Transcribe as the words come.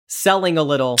Selling a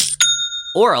little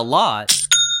or a lot,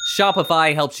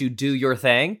 Shopify helps you do your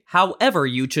thing, however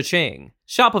you cha-ching.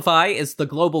 Shopify is the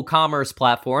global commerce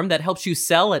platform that helps you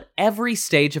sell at every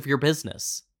stage of your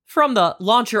business. From the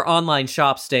launch your online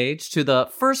shop stage to the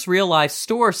first real-life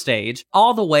store stage,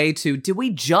 all the way to do we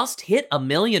just hit 1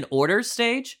 million orders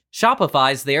stage,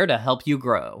 Shopify's there to help you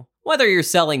grow. Whether you're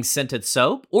selling scented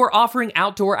soap or offering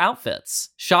outdoor outfits,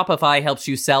 Shopify helps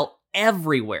you sell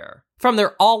everywhere. From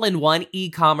their all-in-one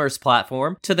e-commerce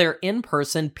platform to their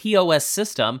in-person POS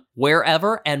system,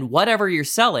 wherever and whatever you're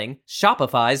selling,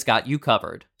 Shopify's got you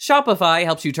covered. Shopify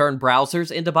helps you turn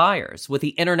browsers into buyers with the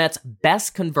internet's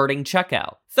best converting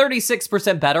checkout,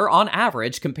 36% better on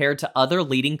average compared to other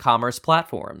leading commerce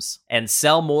platforms. And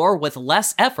sell more with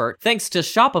less effort thanks to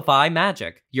Shopify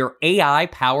Magic, your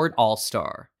AI-powered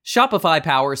all-star. Shopify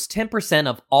powers 10%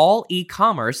 of all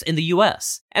e-commerce in the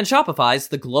US, and Shopify's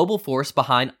the global force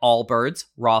behind Allbirds,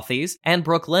 Rothy's, and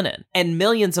Brooklinen, and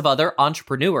millions of other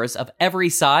entrepreneurs of every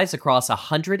size across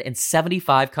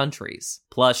 175 countries.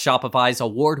 Plus, Shopify's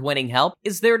award-winning help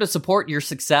is there to support your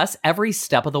success every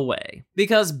step of the way.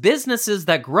 Because businesses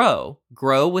that grow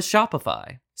with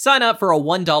Shopify. Sign up for a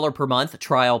 $1 per month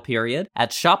trial period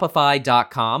at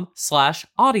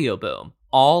shopify.com/audioboom,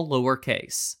 all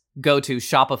lowercase. Go to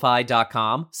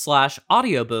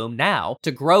shopify.com/audioboom now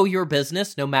to grow your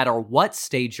business no matter what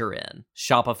stage you're in.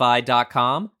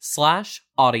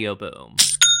 Shopify.com/audioboom.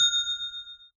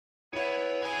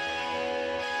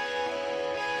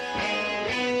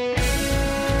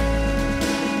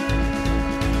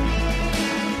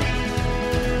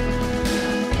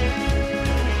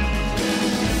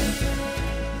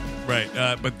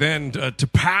 Right, but then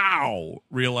T'Pau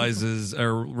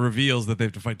reveals that they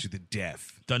have to fight to the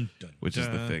death. Dun, dun, which is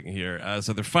the thing here.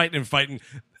 So they're fighting.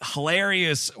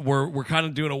 Hilarious. We're kind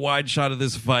of doing a wide shot of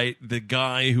this fight. The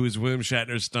guy who is William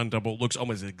Shatner's stunt double looks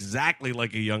almost exactly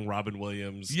like a young Robin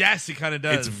Williams. Yes, he kind of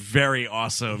does. It's very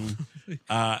awesome.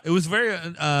 It was very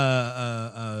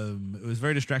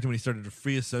distracting when he started to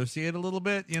free associate a little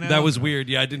bit. You know, that was weird.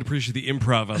 Yeah, I didn't appreciate the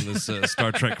improv on this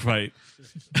Star Trek fight.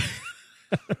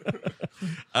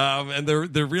 And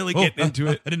they're really getting into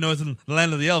it. I didn't know it was in the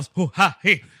land of the elves. Oh, ha,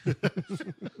 hey.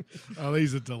 Oh,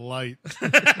 he's a delight.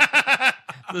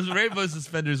 Those rainbow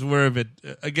suspenders were a bit,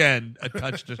 again, a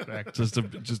touch distracting.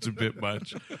 just a bit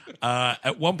much.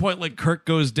 At one point, like, Kirk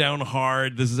goes down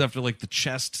hard. This is after, like, the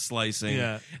chest slicing.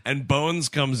 Yeah. And Bones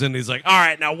comes in. He's like, all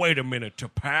right, now wait a minute,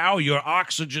 T'Pau. Your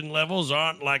oxygen levels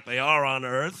aren't like they are on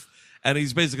Earth. And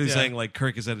he's basically saying, like,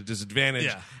 Kirk is at a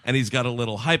disadvantage, and he's got a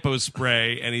little hypo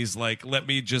spray, and he's like, let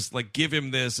me just, like, give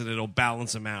him this, and it'll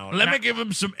balance him out. Let me give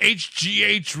him some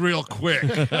HGH real quick.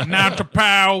 Now,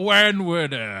 T'Pau, when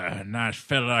would a nice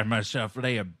fella like myself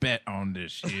lay a bet on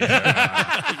this here?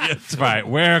 Right,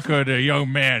 where could a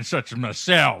young man such as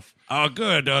myself...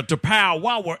 Good. T'Pau,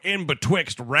 while we're in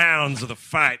betwixt rounds of the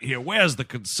fight here, where's the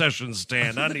concession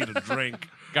stand? I need a drink.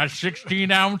 Got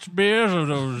 16-ounce beers or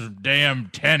those damn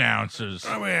 10 ounces?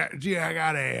 I mean, I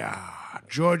got a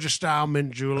Georgia-style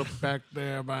mint julep back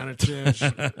there by any chance.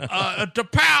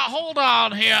 T'Pau, hold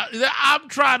on here. I'm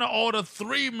trying to order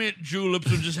 3 mint juleps,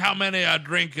 which is how many I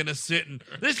drink in a sitting.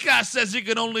 This guy says he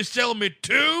can only sell me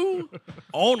 2?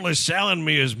 Only selling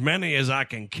me as many as I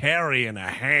can carry in a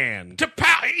hand.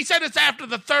 T'Pau, he said it's after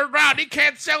the 3rd round. He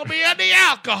can't sell me any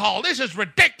alcohol. This is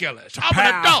ridiculous. I'm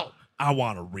an adult. I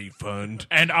want a refund.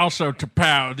 And also,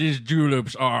 T'Pau, these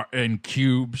juleps are in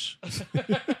cubes.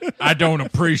 I don't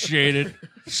appreciate it.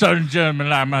 Southern gentleman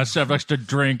like myself likes to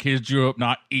drink his julep,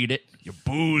 not eat it. Your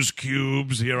booze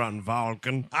cubes here on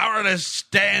Vulcan. I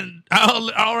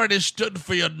already stood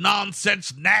for your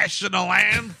nonsense national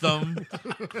anthem.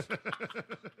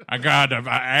 I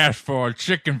asked for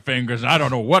chicken fingers. I don't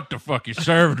know what the fuck he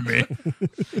served me.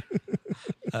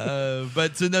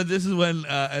 But so no, this is when,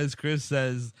 as Chris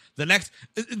says,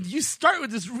 you start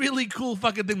with this really cool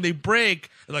fucking thing. They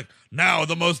break, like, now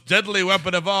the most deadly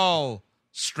weapon of all,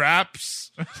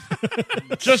 straps.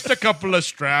 Just a couple of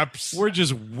straps. We're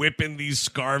just whipping these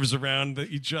scarves around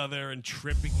each other and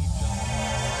tripping each other.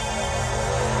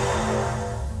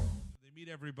 They meet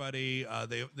everybody.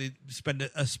 They spend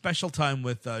a special time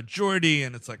with Geordi,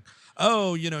 and it's like,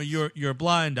 oh, you know, you're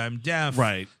blind, I'm deaf.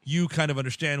 Right. You kind of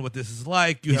understand what this is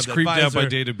like. He's creeped out by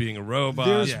Data being a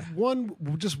robot.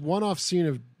 There's one-off scene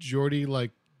of Geordi,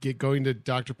 like, going to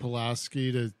Dr.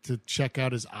 Pulaski to check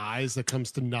out his eyes that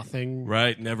comes to nothing.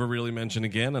 Right, never really mentioned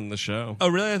again on the show. Oh,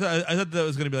 really? I thought that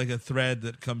was going to be like a thread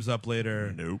that comes up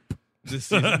later. Nope. This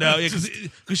season. No,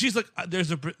 because she's like,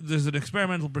 there's an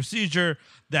experimental procedure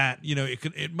that, you know,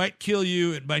 it might kill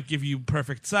you, it might give you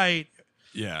perfect sight,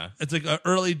 Yeah. It's like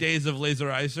early days of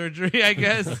laser eye surgery, I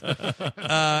guess.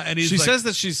 And She says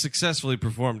that she's successfully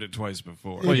performed it twice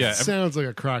before. Well, yeah. It sounds like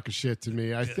a crock of shit to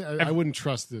me. I wouldn't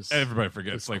trust this. Everybody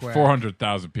forgets, like quack.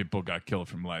 400,000 people got killed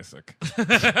from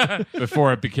LASIK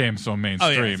before it became so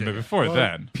mainstream. But before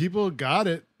then, people got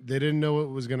it. They didn't know what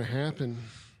was going to happen.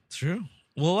 True.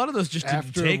 Well, a lot of those just didn't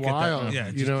After take a while, it.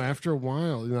 after a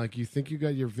while, like you think you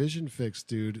got your vision fixed,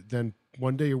 dude. Then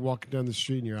one day you're walking down the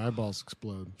street and your eyeballs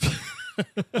explode.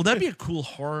 Well, that'd be a cool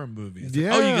horror movie. It's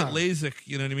Yeah. like, oh, you get LASIK.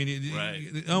 You know what I mean?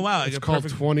 Right. Oh wow, It's called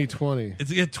 2020. It's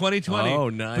 2020. Oh,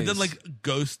 nice. But then like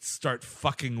ghosts start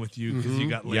fucking with you because you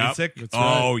got Yep. LASIK.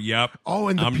 Oh, yep. Oh,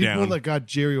 and the I'm people down. that got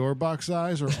Jerry Orbach's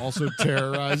eyes are also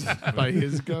terrorized by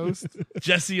his ghost.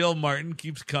 Jesse L. Martin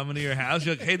keeps coming to your house.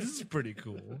 You're like, hey, this is pretty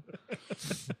cool.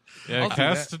 yeah, I'll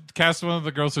do cast one of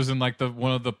the girls who's in like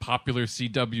one of the popular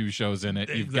CW shows in it.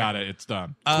 You've got it. It's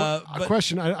done. A But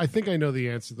question. I think I know the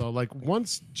answer though. Like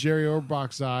once Jerry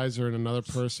Orbach's eyes are in another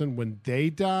person, when they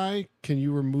die, can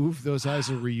you remove those eyes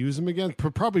and reuse them again?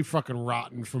 Probably fucking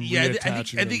rotten from yeah,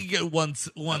 reattaching I them. think you get once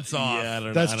off. Yeah, I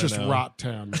don't That's I don't just know. rot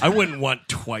town. I wouldn't want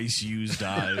twice used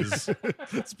eyes.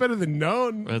 It's better than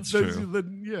none. That's true.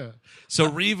 Yeah. So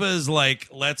Reva's like,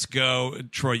 let's go.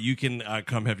 Troy, you can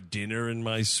come have dinner in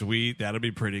my suite. That'll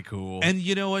be pretty cool. And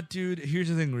you know what, dude? Here's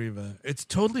the thing, Reva. It's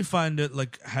totally fine to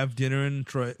like have dinner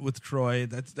with Troy.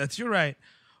 That's your right.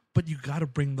 But you got to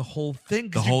bring the whole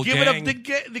thing. 'Cause The whole you're giving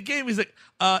gang. up the game. He's like,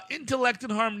 intellect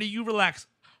and harmony. You relax.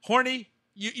 Horny,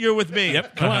 you're with me.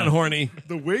 Yep. Come on, horny.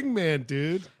 The wingman,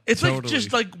 dude. It's like Totally.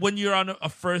 just like when you're on a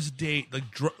first date, like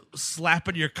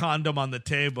slapping your condom on the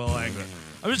table. Like,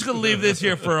 I'm just gonna leave this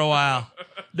here for a while.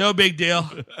 No big deal.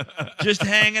 Just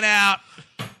hanging out.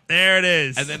 There it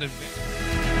is. And then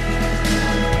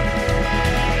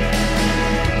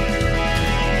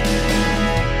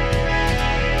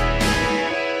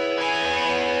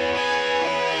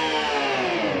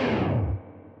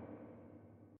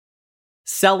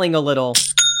Selling a little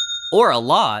or a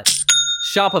lot,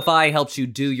 Shopify helps you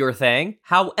do your thing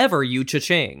however you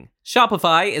cha-ching.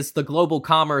 Shopify is the global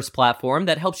commerce platform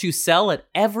that helps you sell at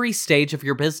every stage of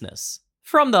your business.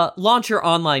 From the launch your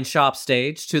online shop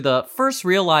stage to the first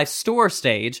real life store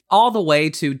stage, all the way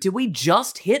to did we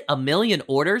just hit 1 million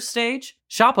orders stage?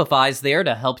 Shopify's there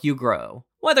to help you grow.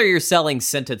 Whether you're selling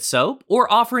scented soap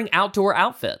or offering outdoor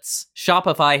outfits,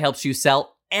 Shopify helps you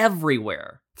sell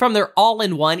everywhere. From their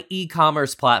all-in-one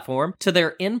e-commerce platform to their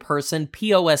in-person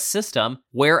POS system,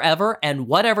 wherever and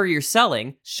whatever you're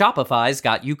selling, Shopify's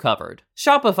got you covered.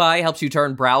 Shopify helps you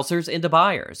turn browsers into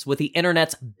buyers with the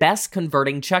internet's best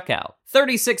converting checkout,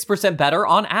 36% better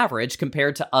on average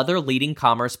compared to other leading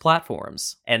commerce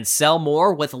platforms. And sell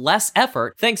more with less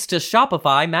effort thanks to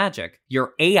Shopify Magic,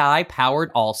 your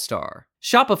AI-powered all-star.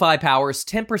 Shopify powers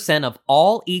 10% of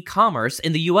all e-commerce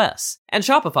in the US, and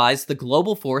Shopify's the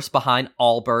global force behind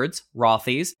Allbirds,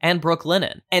 Rothy's, and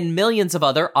Brooklinen, and millions of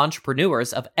other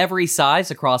entrepreneurs of every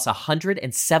size across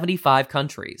 175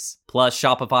 countries. Plus,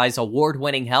 Shopify's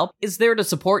award-winning help is there to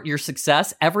support your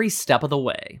success every step of the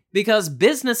way. Because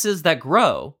businesses that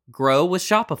grow, grow with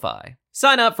Shopify.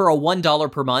 Sign up for a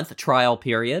 $1 per month trial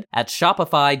period at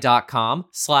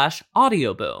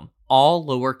shopify.com/audioboom, all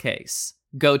lowercase.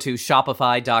 Go to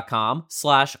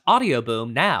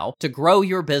shopify.com/audioboom now to grow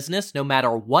your business no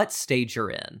matter what stage you're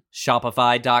in.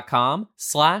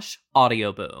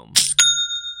 Shopify.com/audioboom.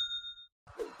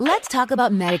 Let's talk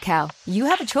about Medi-Cal. You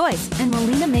have a choice, and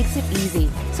Molina makes it easy.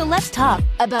 So let's talk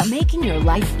about making your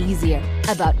life easier,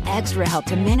 about extra help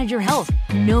to manage your health.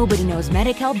 Nobody knows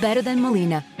Medi-Cal better than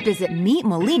Molina. Visit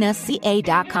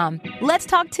meetmolinaca.com. Let's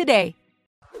talk today.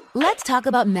 Let's talk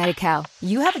about Medi-Cal.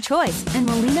 You have a choice, and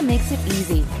Molina makes it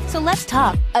easy. So let's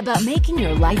talk about making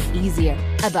your life easier,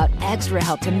 about extra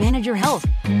help to manage your health.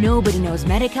 Nobody knows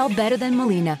Medi-Cal better than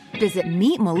Molina. Visit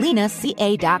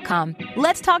meetmolinaca.com.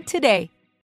 Let's talk today.